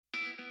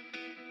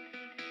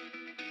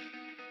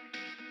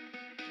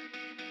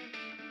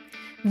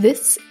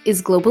This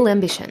is Global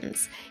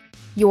Ambitions,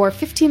 your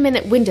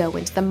 15-minute window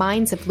into the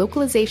minds of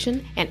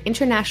localization and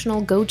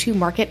international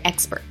go-to-market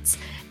experts.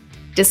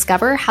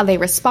 Discover how they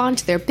respond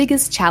to their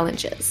biggest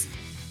challenges.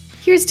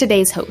 Here's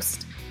today's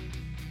host.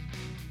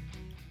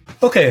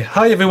 Okay,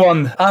 hi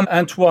everyone. I'm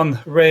Antoine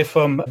Ray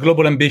from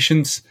Global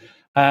Ambitions,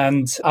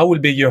 and I will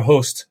be your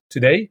host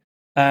today.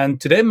 And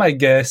today my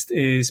guest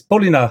is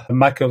Paulina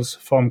Michaels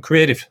from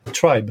Creative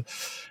Tribe.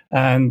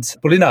 And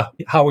Paulina,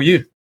 how are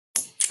you?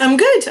 I'm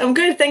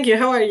good. Thank you.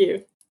 How are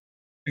you?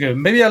 Okay,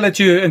 maybe I'll let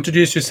you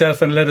introduce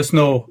yourself and let us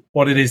know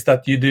what it is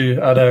that you do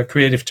at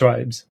Creative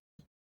Tribes.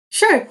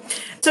 Sure.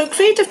 So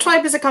Creative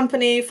Tribe is a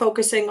company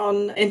focusing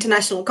on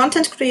international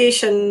content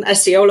creation,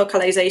 SEO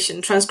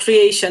localization,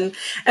 transcreation,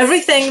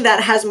 everything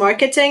that has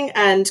marketing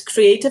and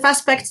creative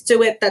aspects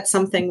to it. That's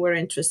something we're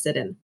interested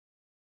in.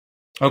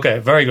 Okay,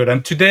 very good.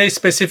 And today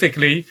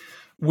specifically,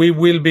 we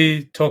will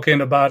be talking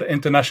about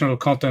international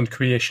content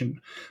creation.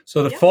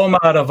 So the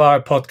format of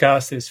our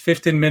podcast is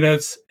 15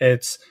 minutes.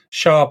 It's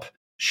sharp,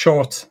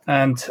 short,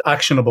 and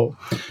actionable.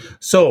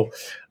 So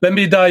let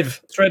me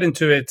dive straight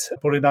into it,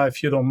 Paulina,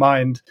 if you don't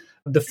mind.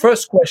 The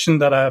first question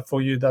that I have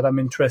for you that I'm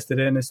interested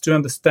in is to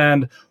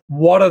understand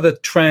what are the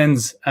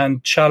trends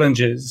and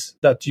challenges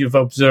that you've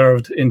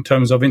observed in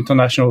terms of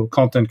international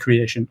content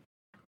creation?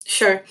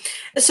 Sure.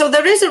 So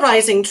there is a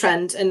rising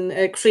trend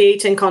in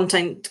creating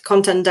content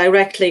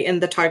directly in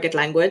the target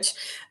language.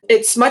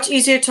 It's much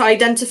easier to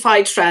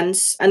identify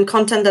trends and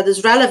content that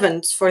is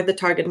relevant for the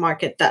target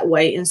market that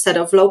way instead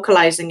of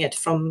localizing it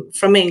from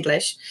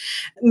English.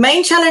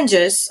 Main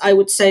challenges, I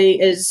would say,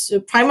 is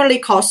primarily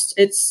cost.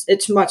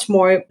 It's much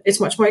more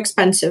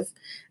expensive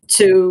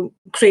to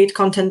create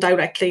content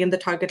directly in the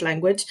target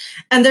language.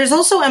 And there's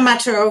also a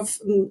matter of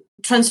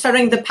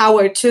transferring the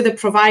power to the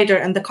provider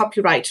and the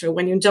copywriter.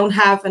 When you don't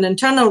have an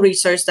internal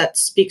resource that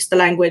speaks the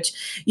language,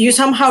 you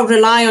somehow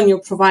rely on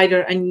your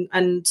provider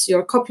and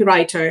your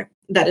copywriter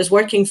that is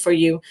working for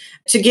you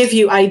to give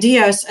you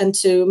ideas and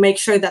to make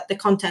sure that the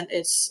content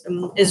is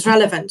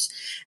relevant.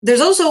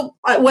 There's also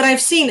what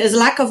I've seen is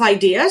lack of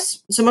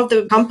ideas. Some of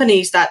the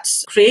companies that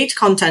create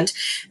content,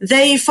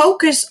 they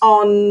focus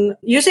on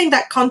using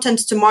that content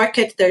to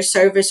market their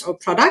service or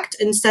product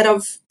instead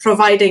of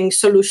providing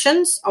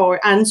solutions or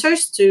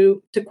answers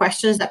to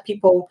questions that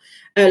people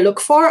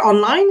look for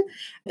online.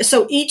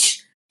 So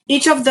each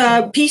of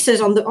the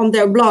pieces on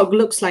their blog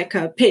looks like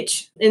a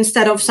pitch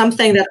instead of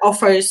something that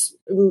offers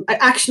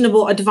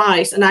actionable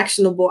advice and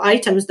actionable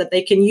items that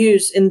they can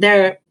use in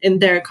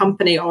their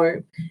company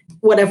or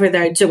whatever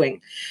they're doing.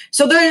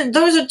 So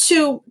those are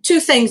two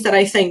things that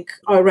I think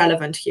are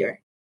relevant here.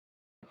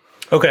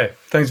 Okay,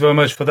 thanks very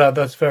much for that.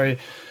 That's very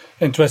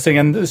interesting.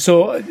 And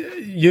so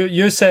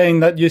you're saying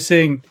that you're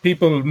seeing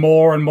people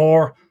more and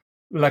more,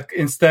 like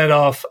instead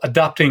of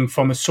adapting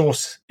from a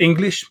source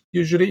English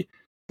usually,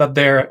 that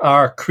they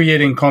are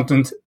creating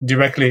content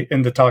directly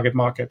in the target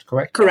market,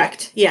 correct?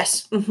 Correct,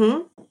 yes.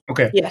 Mm-hmm.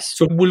 Okay. Yes.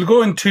 So we'll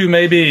go into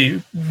maybe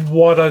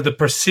what are the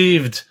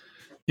perceived,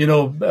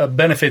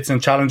 benefits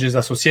and challenges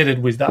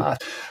associated with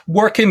that.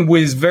 Working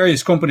with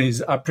various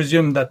companies, I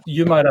presume that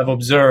you might have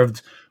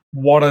observed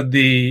what are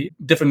the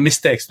different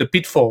mistakes, the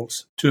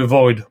pitfalls to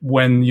avoid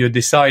when you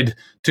decide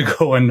to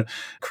go and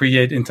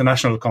create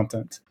international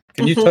content.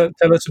 Can you tell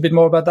us a bit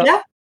more about that?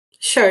 Yeah.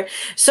 Sure.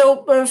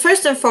 So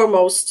first and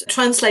foremost,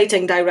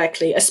 translating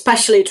directly,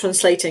 especially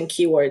translating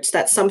keywords,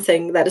 that's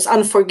something that is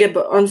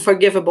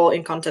unforgivable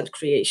in content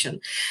creation.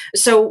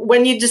 So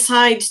when you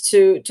decide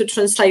to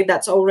translate,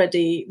 that's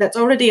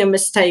already a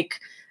mistake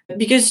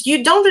because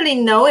you don't really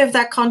know if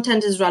that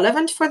content is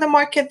relevant for the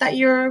market that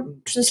you're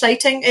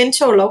translating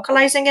into or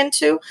localizing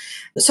into.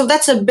 So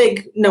that's a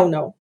big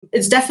no-no.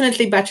 It's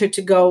definitely better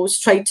to go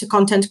straight to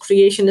content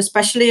creation,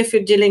 especially if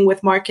you're dealing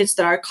with markets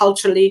that are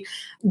culturally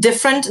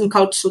different and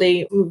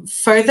culturally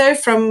further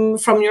from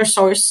your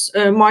source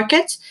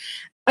market.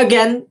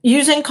 Again,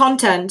 using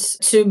content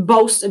to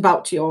boast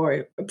about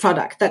your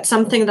product. That's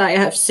something that I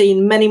have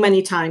seen many,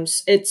 many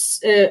times. It's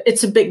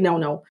a big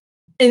no-no.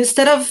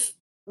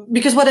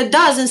 Because what it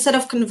does, instead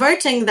of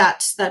converting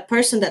that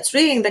person that's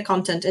reading the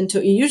content into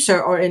a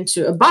user or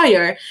into a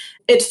buyer,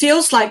 it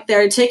feels like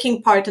they're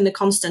taking part in a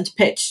constant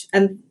pitch.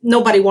 And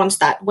nobody wants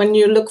that. When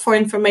you look for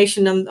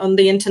information on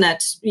the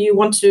internet, you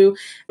want to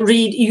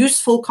read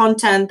useful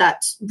content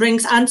that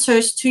brings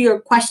answers to your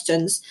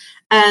questions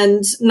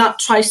and not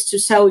tries to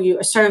sell you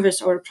a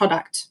service or a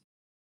product.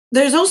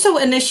 There's also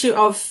an issue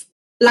of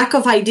lack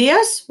of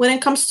ideas when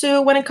it comes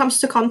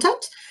to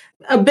content.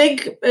 A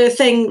big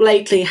thing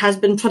lately has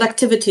been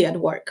productivity at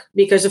work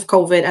because of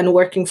COVID and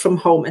working from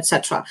home,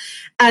 etc.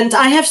 And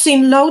I have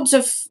seen loads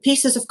of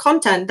pieces of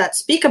content that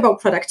speak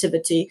about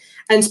productivity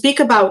and speak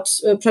about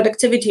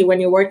productivity when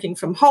you're working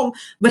from home.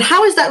 But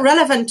how is that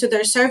relevant to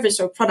their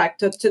service or product,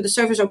 to the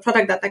service or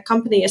product that the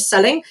company is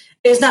selling,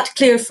 is not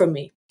clear for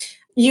me.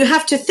 You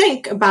have to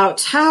think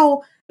about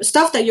how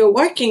stuff that you're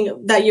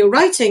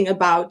writing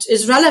about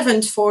is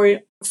relevant for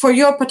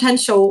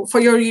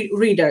your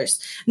readers.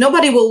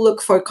 Nobody will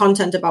look for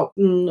content about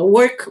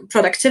work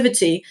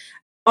productivity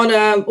on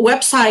a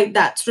website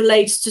that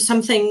relates to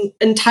something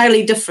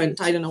entirely different.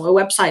 I don't know,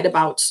 a website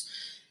about,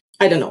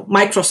 I don't know,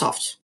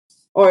 Microsoft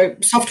or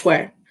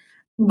software.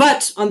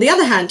 But on the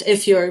other hand,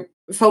 if you're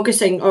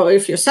focusing or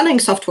if you're selling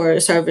software or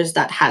a service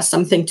that has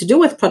something to do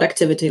with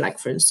productivity, like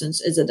for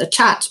instance, is it a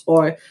chat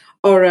or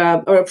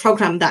a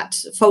program that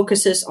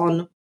focuses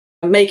on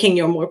making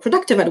you more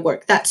productive at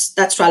work,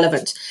 that's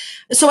relevant.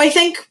 So I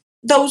think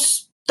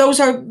those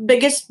are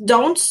biggest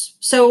don'ts.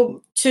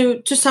 So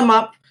to sum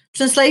up,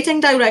 translating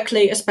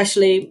directly,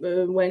 especially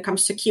when it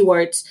comes to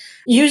keywords,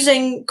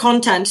 using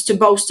content to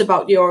boast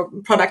about your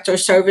product or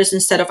service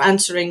instead of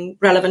answering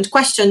relevant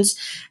questions,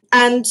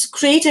 and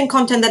creating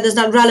content that is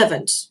not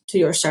relevant to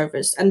your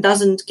service and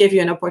doesn't give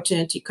you an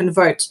opportunity to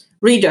convert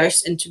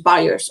readers into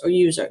buyers or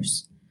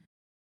users.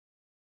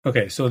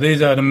 Okay, so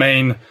these are the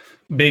main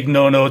big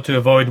no-no to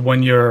avoid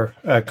when you're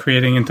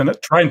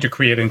trying to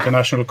create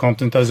international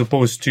content as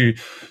opposed to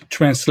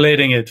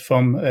translating it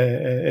from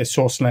a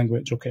source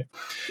language. Okay.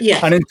 Yeah.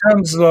 And in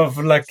terms of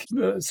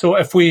so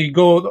if we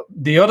go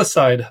the other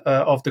side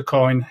of the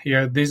coin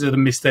here, these are the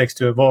mistakes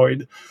to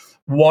avoid.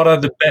 What are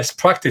the best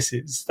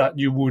practices that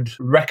you would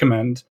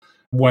recommend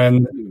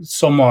when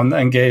someone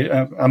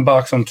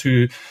embarks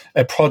onto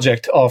a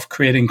project of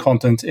creating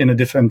content in a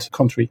different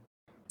country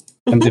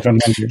and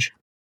different language?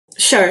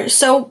 Sure.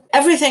 So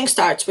everything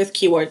starts with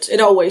keywords. It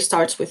always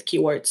starts with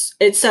keywords.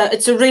 It's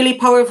a really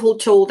powerful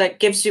tool that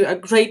gives you a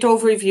great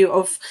overview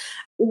of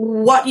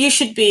what you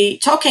should be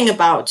talking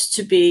about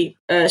to be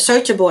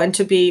searchable and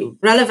to be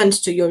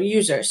relevant to your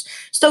users.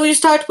 So you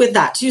start with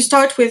that. You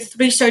start with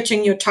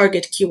researching your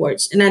target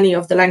keywords in any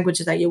of the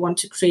languages that you want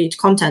to create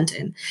content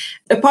in.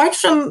 Apart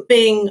from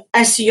being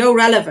SEO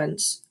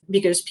relevant,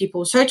 because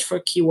people search for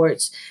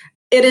keywords,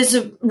 it is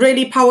a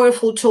really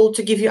powerful tool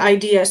to give you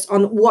ideas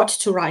on what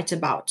to write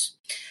about.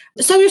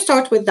 So you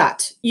start with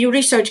that. You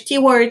research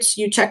keywords,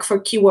 you check for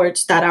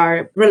keywords that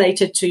are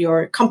related to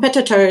your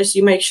competitors.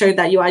 You make sure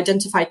that you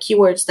identify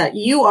keywords that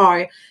you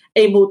are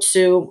able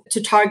to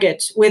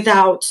target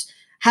without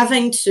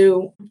having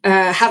to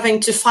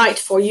fight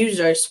for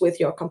users with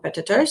your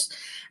competitors.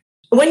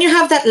 When you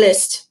have that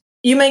list,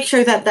 you make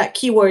sure that that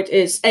keyword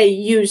is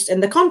used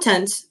in the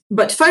content,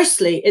 but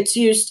firstly, it's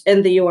used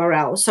in the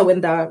URL. So in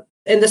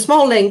the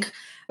small link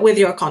with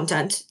your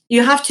content,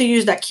 you have to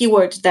use that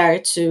keyword there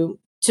to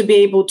be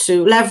able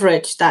to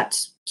leverage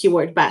that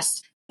keyword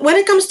best. When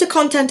it comes to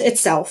content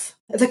itself,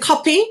 the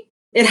copy,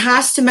 it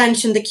has to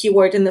mention the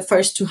keyword in the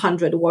first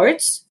 200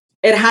 words.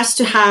 It has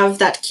to have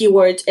that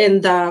keyword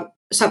in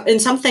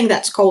something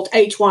that's called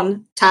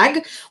H1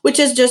 tag, which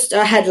is just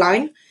a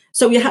headline.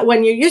 So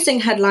when you're using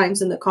headlines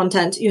in the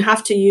content, you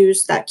have to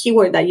use that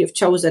keyword that you've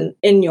chosen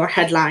in your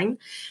headline.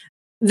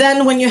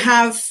 Then when you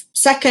have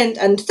second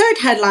and third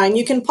headline,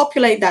 you can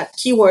populate that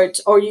keyword,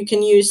 or you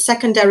can use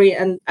secondary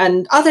and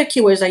other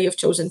keywords that you've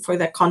chosen for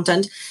that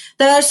content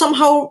that are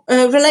somehow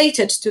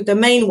related to the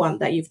main one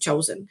that you've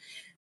chosen.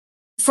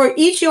 For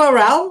each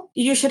URL,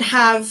 you should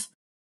have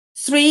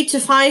 3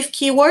 to 5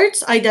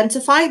 keywords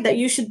identified that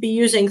you should be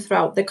using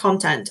throughout the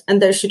content.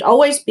 And there should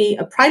always be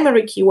a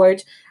primary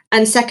keyword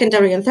and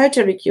secondary and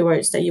tertiary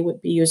keywords that you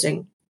would be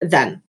using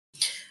then.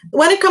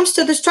 When it comes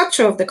to the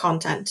structure of the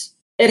content,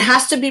 it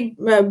has to be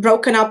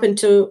broken up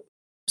into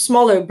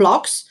smaller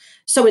blocks,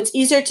 so it's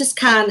easier to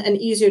scan and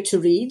easier to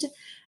read.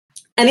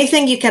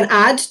 Anything you can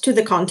add to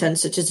the content,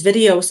 such as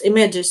videos,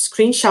 images,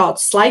 screenshots,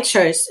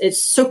 slideshows, is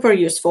super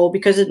useful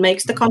because it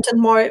makes the content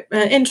more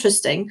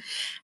interesting.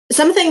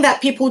 Something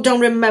that people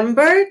don't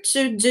remember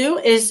to do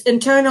is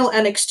internal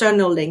and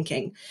external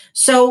linking.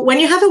 So when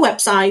you have a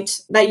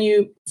website that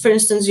for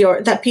instance,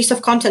 that piece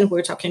of content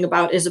we're talking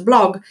about is a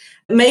blog,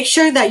 make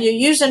sure that you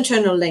use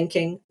internal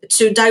linking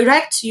to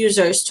direct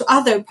users to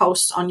other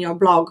posts on your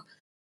blog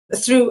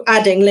through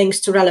adding links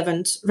to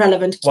relevant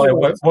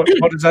keywords.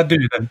 What does that do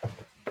then?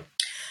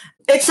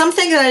 It's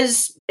something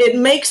it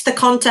makes the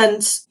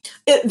content,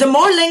 the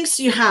more links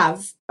you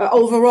have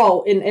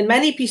overall in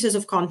many pieces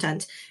of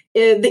content,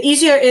 the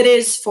easier it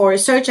is for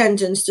search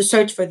engines to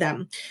search for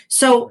them.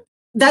 So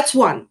that's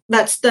one.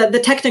 That's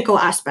the technical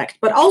aspect.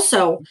 But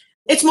also,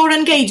 it's more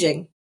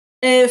engaging.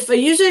 If a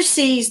user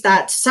sees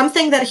that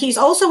something that he's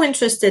also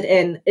interested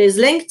in is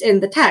linked in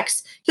the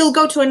text, he'll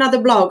go to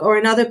another blog or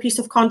another piece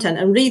of content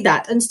and read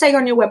that and stay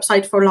on your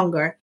website for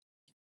longer.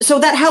 So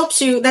that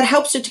helps you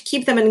to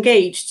keep them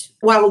engaged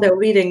while they're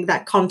reading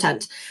that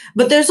content.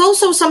 But there's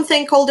also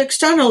something called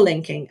external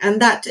linking,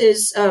 and that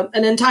is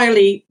an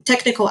entirely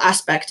technical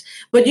aspect.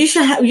 But you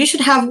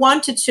should have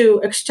 1 to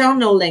 2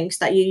 external links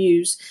that you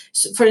use.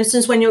 So for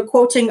instance, when you're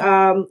quoting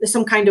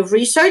some kind of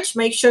research,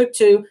 make sure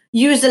to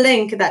use a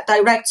link that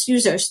directs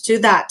users to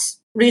that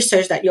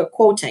research that you're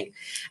quoting.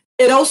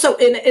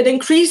 It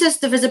increases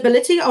the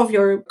visibility of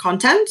your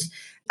content.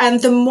 And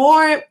the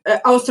more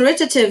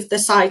authoritative the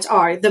sites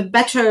are, the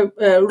better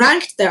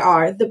ranked they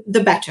are,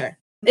 the better.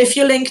 If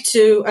you link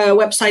to a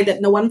website that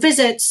no one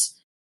visits,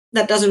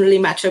 that doesn't really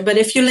matter. But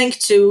if you link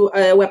to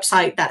a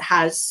website that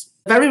has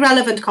very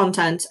relevant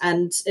content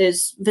and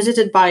is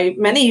visited by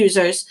many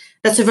users,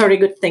 that's a very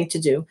good thing to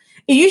do.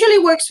 It usually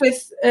works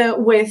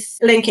with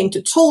linking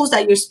to tools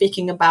that you're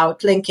speaking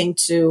about, linking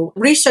to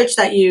research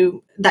that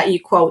you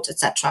quote,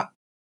 etc.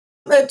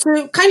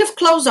 To kind of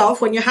close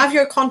off, when you have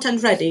your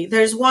content ready,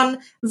 there's one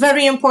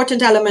very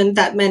important element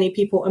that many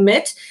people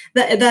omit,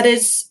 that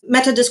is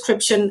meta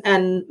description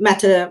and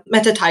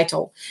meta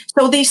title.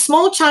 So these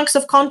small chunks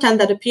of content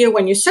that appear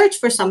when you search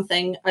for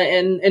something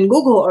in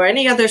Google or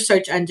any other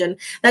search engine,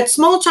 that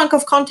small chunk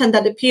of content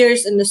that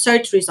appears in the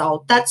search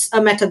result, that's a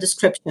meta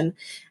description.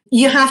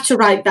 You have to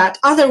write that.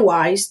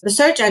 Otherwise, the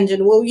search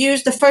engine will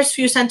use the first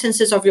few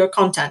sentences of your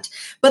content.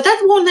 But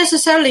that won't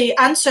necessarily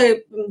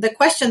answer the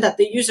question that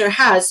the user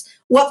has,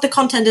 what the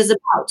content is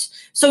about.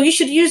 So you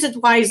should use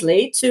it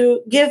wisely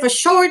to give a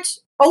short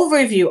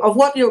overview of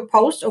what your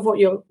post, of what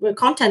your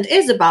content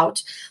is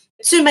about,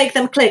 to make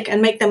them click and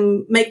make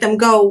them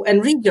go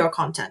and read your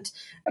content.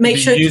 Make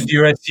sure you use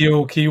your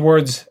SEO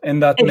keywords in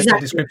that meta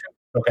description.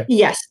 Okay.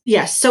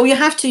 Yes. So you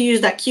have to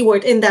use that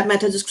keyword in that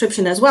meta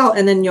description as well,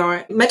 and in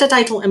your meta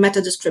title and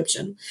meta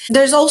description.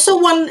 There's also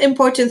one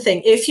important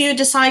thing. If you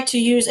decide to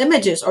use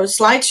images or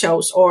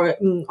slideshows or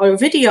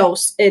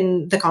videos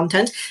in the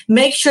content,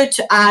 make sure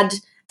to add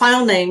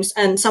file names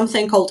and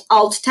something called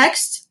alt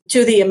text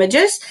to the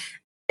images.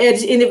 And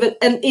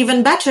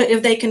even better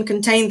if they can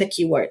contain the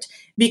keyword,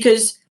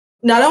 because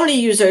not only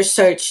users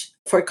search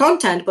for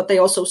content, but they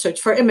also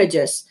search for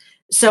images.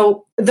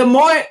 So the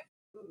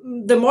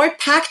more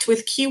packed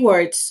with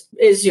keywords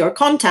is your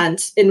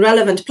content in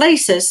relevant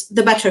places,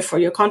 the better for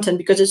your content,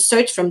 because it's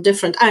searched from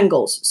different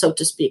angles, so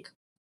to speak.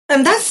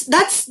 And that's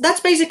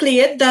basically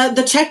it,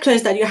 the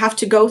checklist that you have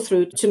to go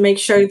through to make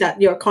sure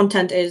that your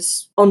content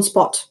is on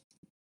spot.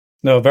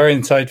 No, very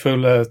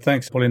insightful.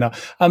 Thanks, Paulina.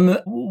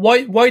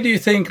 Why do you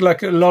think,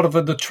 like, a lot of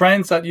the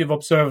trends that you've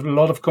observed, a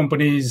lot of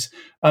companies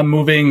are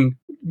moving,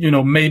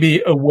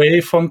 maybe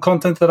away from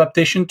content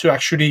adaptation to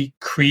actually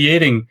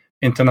creating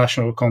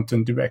international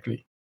content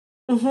directly?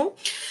 Mm-hmm.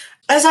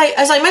 As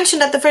I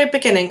mentioned at the very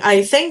beginning,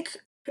 I think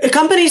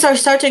companies are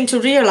starting to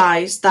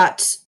realize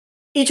that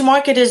each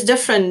market is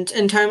different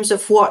in terms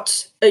of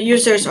what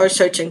users are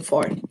searching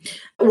for.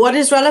 What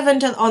is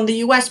relevant on the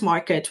US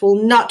market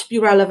will not be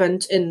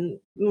relevant in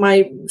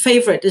my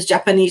favorite is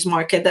Japanese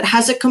market, that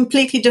has a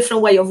completely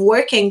different way of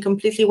working,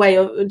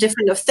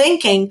 different of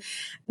thinking.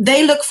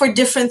 They look for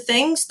different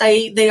things.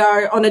 They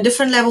are on a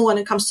different level when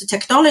it comes to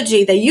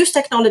technology. They use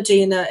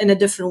technology in a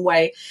different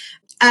way.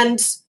 And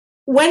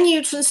when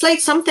you translate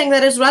something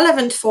that is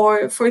relevant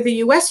for the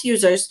US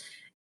users,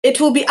 it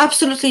will be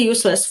absolutely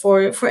useless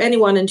for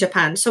anyone in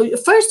Japan. So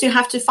first you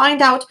have to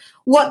find out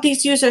what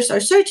these users are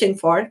searching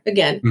for.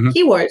 Again,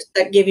 keywords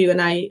that give you an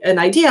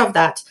idea of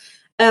that,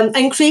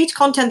 and create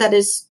content that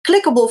is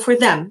clickable for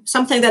them,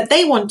 something that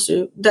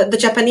the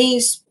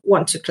Japanese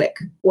want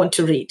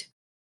to read.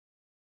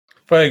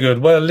 Very good.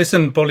 Well,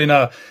 listen,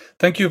 Paulina,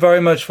 thank you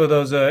very much for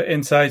those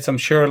insights. I'm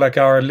sure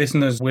our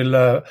listeners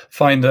will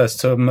find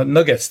some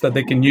nuggets that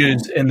they can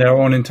use in their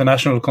own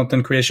international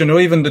content creation,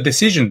 or even the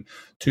decision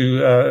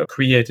to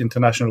create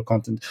international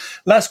content.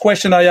 Last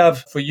question I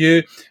have for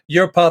you.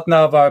 You're part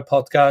now of our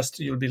podcast.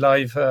 You'll be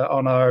live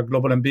on our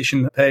Global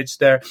Ambition page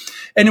there.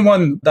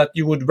 Anyone that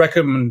you would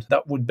recommend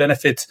that would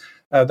benefit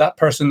that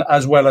person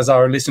as well as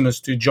our listeners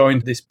to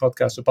join this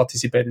podcast, to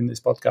participate in this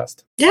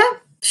podcast? Yeah.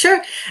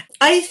 Sure.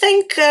 I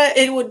think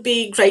it would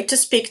be great to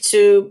speak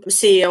to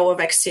CEO of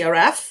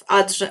XTRF,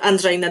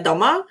 Andrzej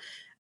Nedoma.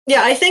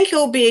 Yeah, I think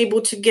he'll be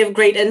able to give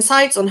great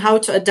insights on how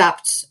to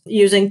adapt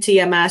using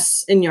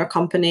TMS in your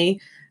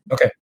company.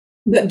 Okay.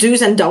 The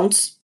do's and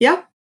don'ts.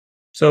 Yeah.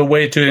 So a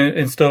way to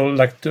install,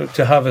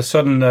 to have a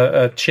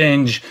sudden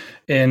change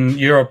in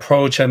your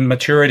approach and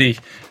maturity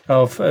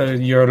of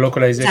your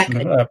localization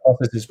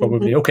processes,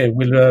 probably. Okay,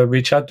 we'll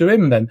reach out to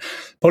him then.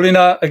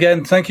 Paulina,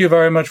 again, thank you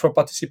very much for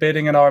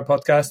participating in our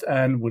podcast,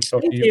 and we'll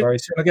talk to you very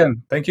soon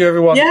again. Thank you,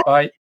 everyone. Yeah.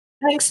 Bye.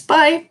 Thanks.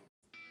 Bye.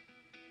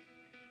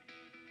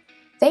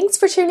 Thanks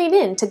for tuning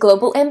in to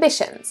Global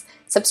Ambitions.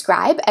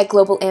 Subscribe at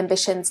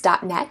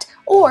globalambitions.net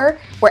or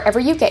wherever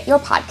you get your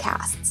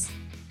podcasts.